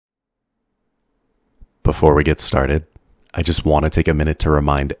Before we get started, I just want to take a minute to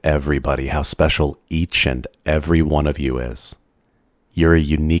remind everybody how special each and every one of you is. You're a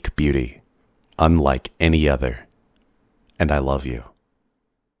unique beauty, unlike any other, and I love you.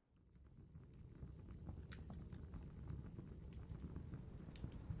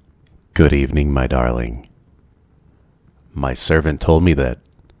 Good evening, my darling. My servant told me that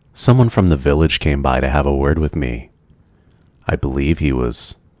someone from the village came by to have a word with me. I believe he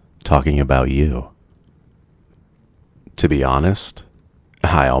was talking about you. To be honest,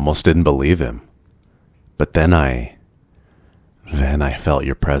 I almost didn't believe him. But then I felt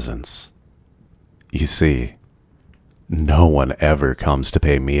your presence. You see, no one ever comes to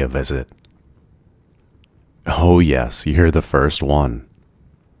pay me a visit. Oh yes, you're the first one.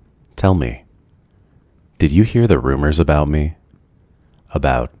 Tell me, did you hear the rumors about me?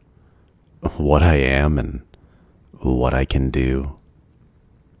 About what I am and what I can do?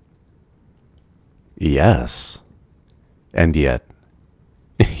 Yes. And yet,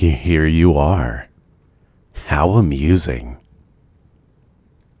 here you are. How amusing.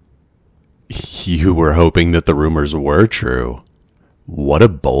 You were hoping that the rumors were true. What a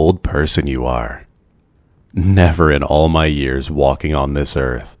bold person you are. Never in all my years walking on this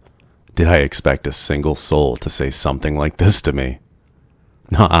earth did I expect a single soul to say something like this to me.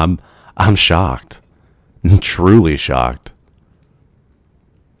 No, I'm shocked. Truly shocked.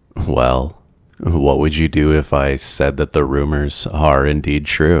 Well, what would you do if I said that the rumors are indeed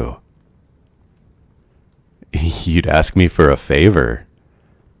true? You'd ask me for a favor.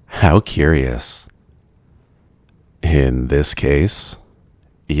 How curious. In this case,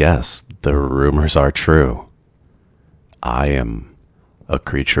 yes, the rumors are true. I am a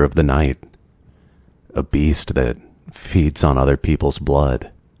creature of the night, a beast that feeds on other people's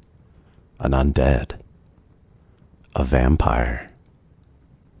blood, an undead, a vampire.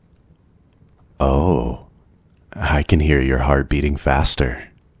 Oh, I can hear your heart beating faster.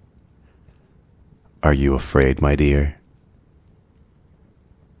 Are you afraid, my dear?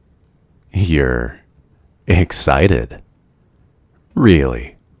 You're excited?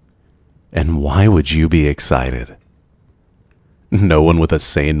 Really? And why would you be excited? No one with a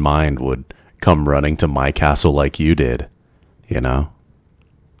sane mind would come running to my castle like you did, you know?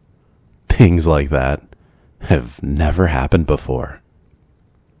 Things like that have never happened before.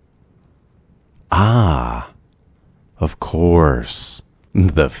 Ah, of course,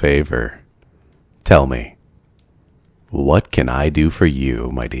 the favor. Tell me, what can I do for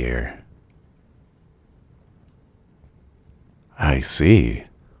you, my dear? I see.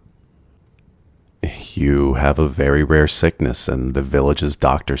 You have a very rare sickness, and the village's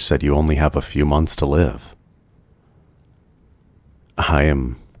doctor said you only have a few months to live. I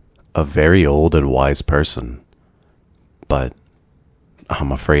am a very old and wise person, but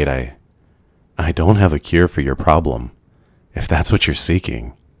I'm afraid I don't have a cure for your problem, if that's what you're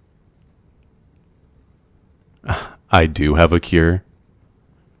seeking. I do have a cure?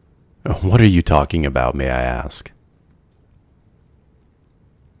 What are you talking about, may I ask?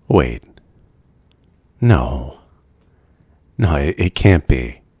 Wait. No, it can't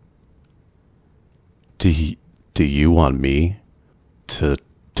be. Do you want me to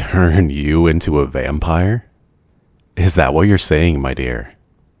turn you into a vampire? Is that what you're saying, my dear?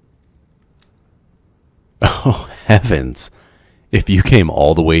 Oh, heavens. If you came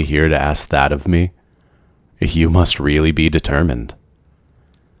all the way here to ask that of me, you must really be determined.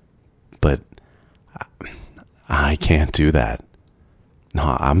 But I can't do that.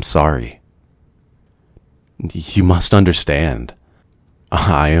 No, I'm sorry. You must understand.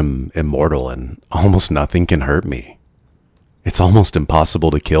 I am immortal and almost nothing can hurt me. It's almost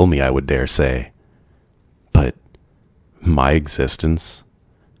impossible to kill me, I would dare say. But my existence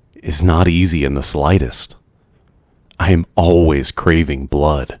is not easy in the slightest. I am always craving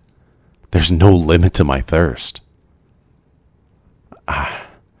blood. There's no limit to my thirst. I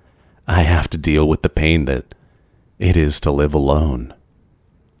have to deal with the pain that it is to live alone.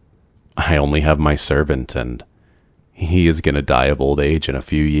 I only have my servant, and he is going to die of old age in a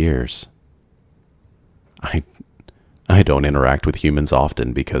few years. I don't interact with humans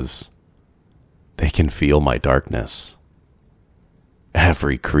often because they can feel my darkness.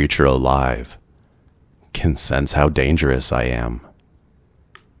 Every creature alive can sense how dangerous I am.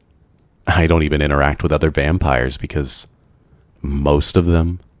 I don't even interact with other vampires because most of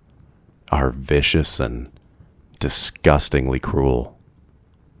them are vicious and disgustingly cruel.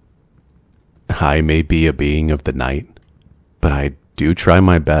 I may be a being of the night, but I do try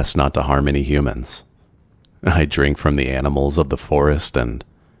my best not to harm any humans. I drink from the animals of the forest, and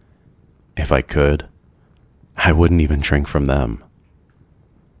if I could, I wouldn't even drink from them.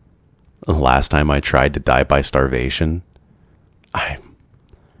 Last time I tried to die by starvation, I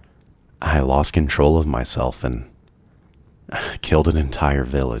lost control of myself and killed an entire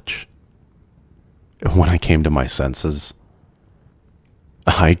village. When I came to my senses,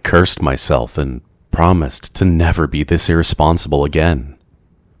 I cursed myself and promised to never be this irresponsible again.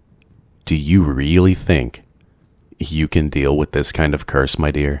 Do you really think you can deal with this kind of curse, my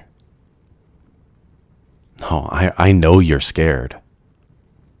dear? Oh, I know you're scared.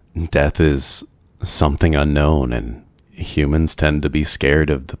 Death is something unknown, and humans tend to be scared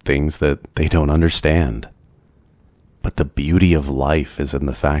of the things that they don't understand. But the beauty of life is in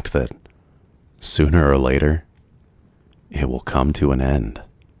the fact that sooner or later, it will come to an end.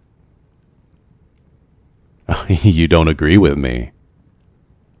 You don't agree with me?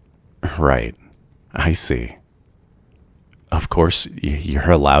 Right, I see. Of course,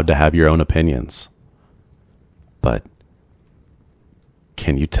 you're allowed to have your own opinions. But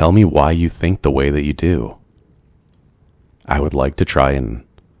can you tell me why you think the way that you do? I would like to try and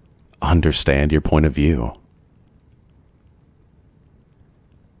understand your point of view.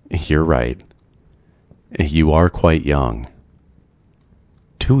 You're right. You are quite young.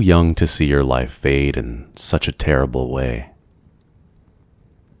 Too young to see your life fade in such a terrible way.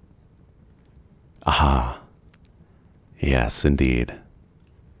 Ah, yes, indeed.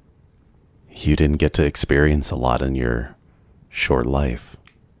 You didn't get to experience a lot in your short life.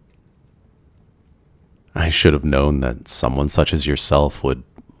 I should have known that someone such as yourself would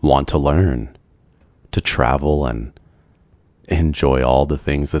want to learn, to travel, and enjoy all the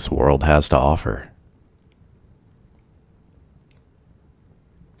things this world has to offer.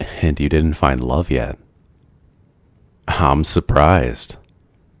 And you didn't find love yet. I'm surprised.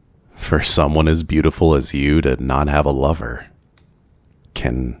 For someone as beautiful as you to not have a lover.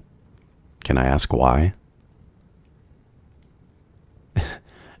 Can I ask why?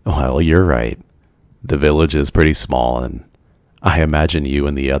 Well, you're right. The village is pretty small, and I imagine you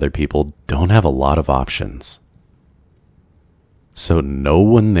and the other people don't have a lot of options. So no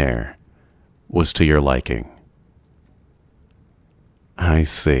one there was to your liking. I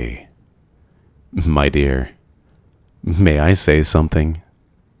see. My dear, may I say something?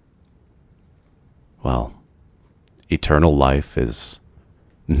 Well, eternal life is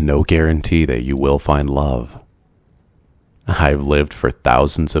no guarantee that you will find love. I've lived for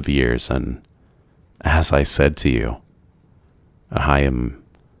thousands of years, and as I said to you, I am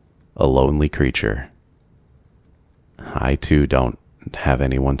a lonely creature. I too don't have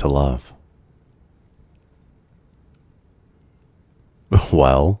anyone to love.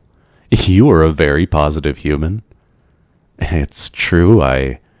 Well, you are a very positive human. It's true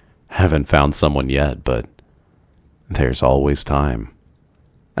I haven't found someone yet, but there's always time.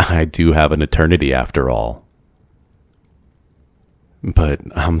 I do have an eternity after all. But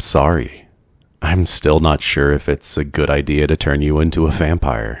I'm sorry. I'm still not sure if it's a good idea to turn you into a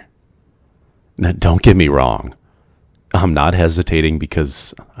vampire. Now, don't get me wrong. I'm not hesitating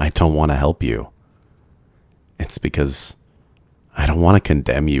because I don't want to help you. It's because I don't want to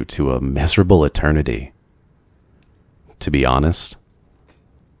condemn you to a miserable eternity. To be honest,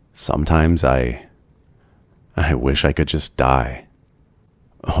 sometimes I wish I could just die.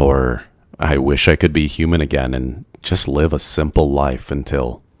 Or I wish I could be human again and just live a simple life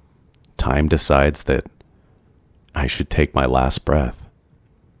until time decides that I should take my last breath.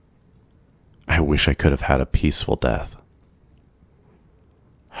 I wish I could have had a peaceful death.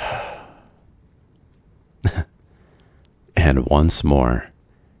 And once more,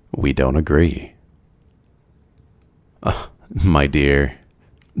 we don't agree. My dear,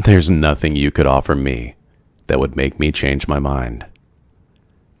 there's nothing you could offer me that would make me change my mind.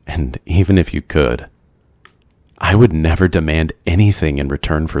 And even if you could, I would never demand anything in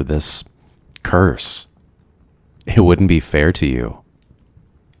return for this curse. It wouldn't be fair to you.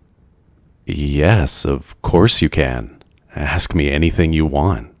 Yes, of course you can. Ask me anything you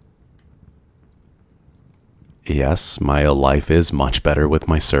want. Yes, my life is much better with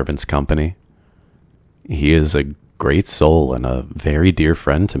my servant's company. He is a great soul and a very dear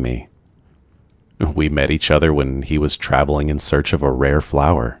friend to me. We met each other when he was traveling in search of a rare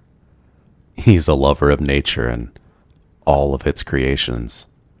flower. He's a lover of nature and all of its creations.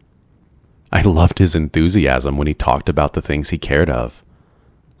 I loved his enthusiasm when he talked about the things he cared of.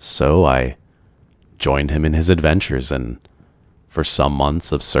 So I joined him in his adventures, and for some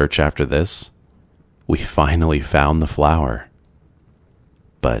months of search after this, we finally found the flower.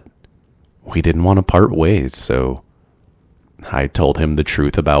 But we didn't want to part ways, so I told him the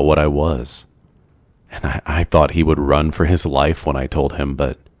truth about what I was. And I thought he would run for his life when I told him,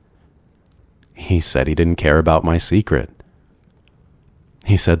 but he said he didn't care about my secret.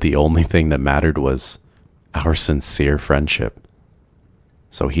 He said the only thing that mattered was our sincere friendship.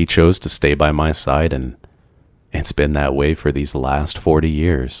 So he chose to stay by my side, and it's been that way for these last 40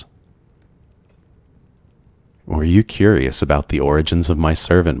 years. Were you curious about the origins of my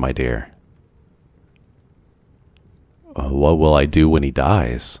servant, my dear? What will I do when he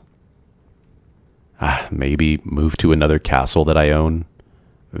dies? Maybe move to another castle that I own,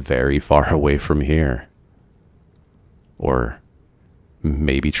 very far away from here. Or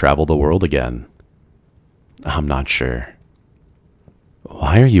maybe travel the world again. I'm not sure.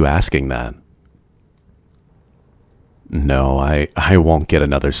 Why are you asking that? No, I won't get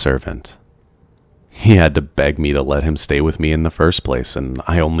another servant. He had to beg me to let him stay with me in the first place, and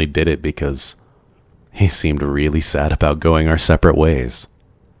I only did it because he seemed really sad about going our separate ways.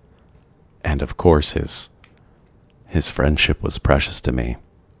 And of course, his friendship was precious to me.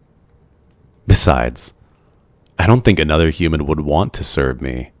 Besides, I don't think another human would want to serve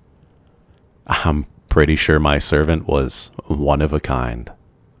me. I'm pretty sure my servant was one of a kind.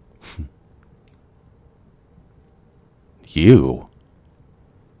 You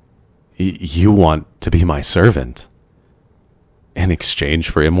want to be my servant in exchange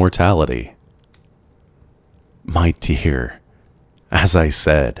for immortality. My dear, as I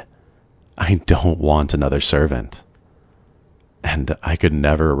said, I don't want another servant. And I could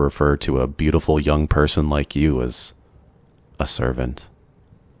never refer to a beautiful young person like you as a servant.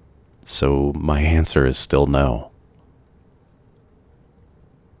 So my answer is still no.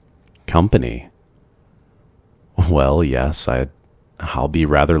 Company? Well, yes, I'll be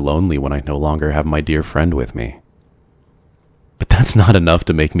rather lonely when I no longer have my dear friend with me. But that's not enough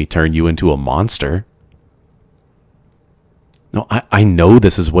to make me turn you into a monster. No, I know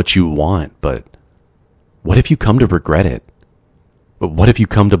this is what you want, but what if you come to regret it? What if you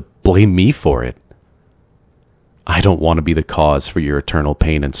come to blame me for it? I don't want to be the cause for your eternal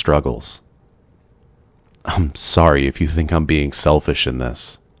pain and struggles. I'm sorry if you think I'm being selfish in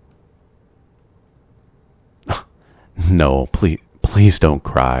this. No, please don't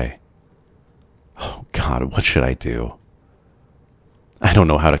cry. Oh God, what should I do? I don't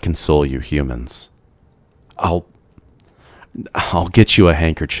know how to console you humans. I'll get you a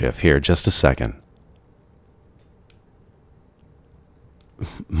handkerchief. Here, just a second.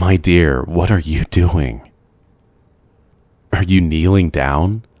 My dear, what are you doing? Are you kneeling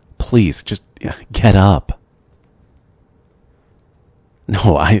down? Please, just get up.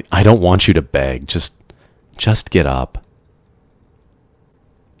 No, I don't want you to beg. Just get up.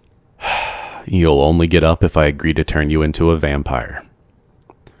 You'll only get up if I agree to turn you into a vampire.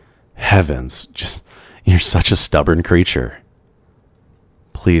 Heavens, you're such a stubborn creature.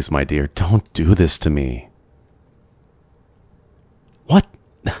 Please, my dear, don't do this to me. What?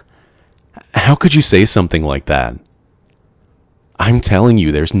 How could you say something like that? I'm telling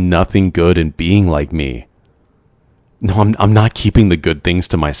you, there's nothing good in being like me. No, I'm not keeping the good things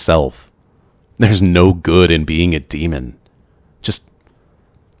to myself. There's no good in being a demon. Just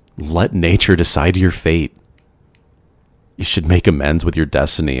let nature decide your fate. You should make amends with your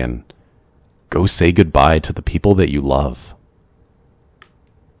destiny and go say goodbye to the people that you love.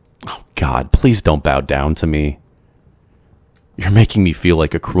 Oh God, please don't bow down to me. You're making me feel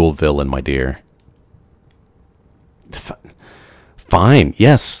like a cruel villain, my dear. Fine,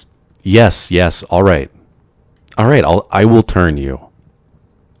 yes, all right. All right, I will turn you.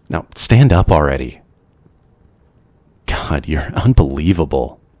 Now, stand up already. God, you're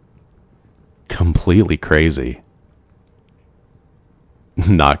unbelievable. Completely crazy.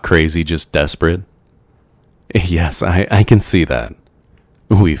 Not crazy, just desperate. Yes, I can see that.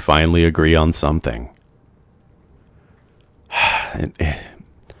 We finally agree on something.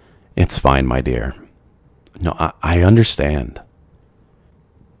 It's fine, my dear. No, I understand.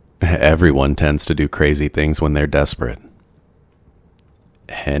 Everyone tends to do crazy things when they're desperate.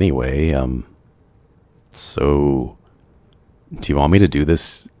 Anyway, so do you want me to do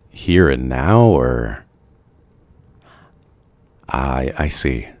this here and now, or? I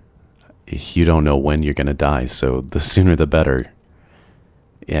see. You don't know when you're gonna die, so the sooner the better.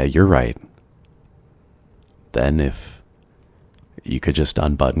 Yeah, you're right. Then if you could just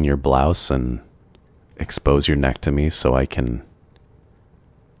unbutton your blouse and expose your neck to me so I can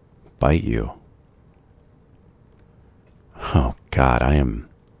bite you. Oh God, I am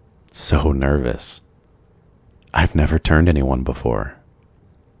so nervous. I've never turned anyone before.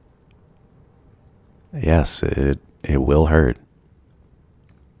 Yes, it will hurt.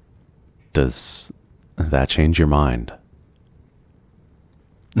 Does that change your mind?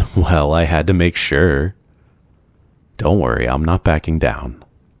 Well, I had to make sure. Don't worry, I'm not backing down.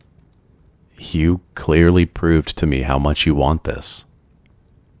 You clearly proved to me how much you want this.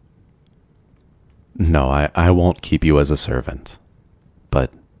 No, I won't keep you as a servant.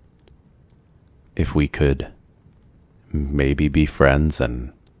 But if we could maybe be friends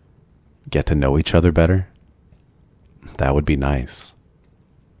and get to know each other better, that would be nice.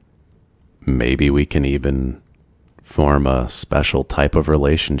 Maybe we can even form a special type of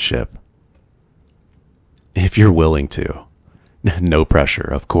relationship. If you're willing to. No pressure,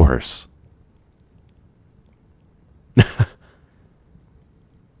 of course.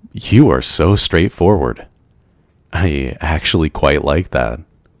 You are so straightforward. I actually quite like that.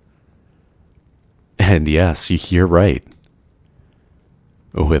 And yes, you're right.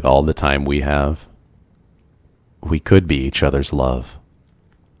 With all the time we have, we could be each other's love.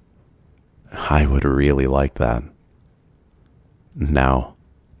 I would really like that. Now,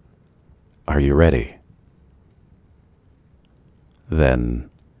 are you ready? Then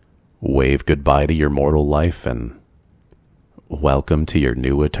wave goodbye to your mortal life and welcome to your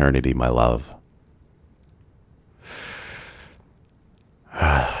new eternity, my love.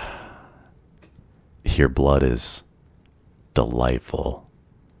 Your blood is delightful,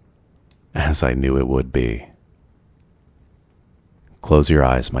 as I knew it would be. Close your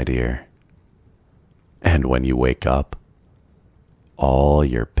eyes, my dear, and when you wake up, all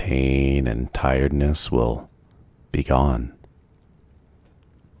your pain and tiredness will be gone.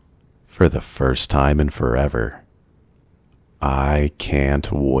 For the first time in forever, I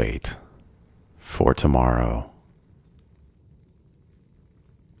can't wait for tomorrow.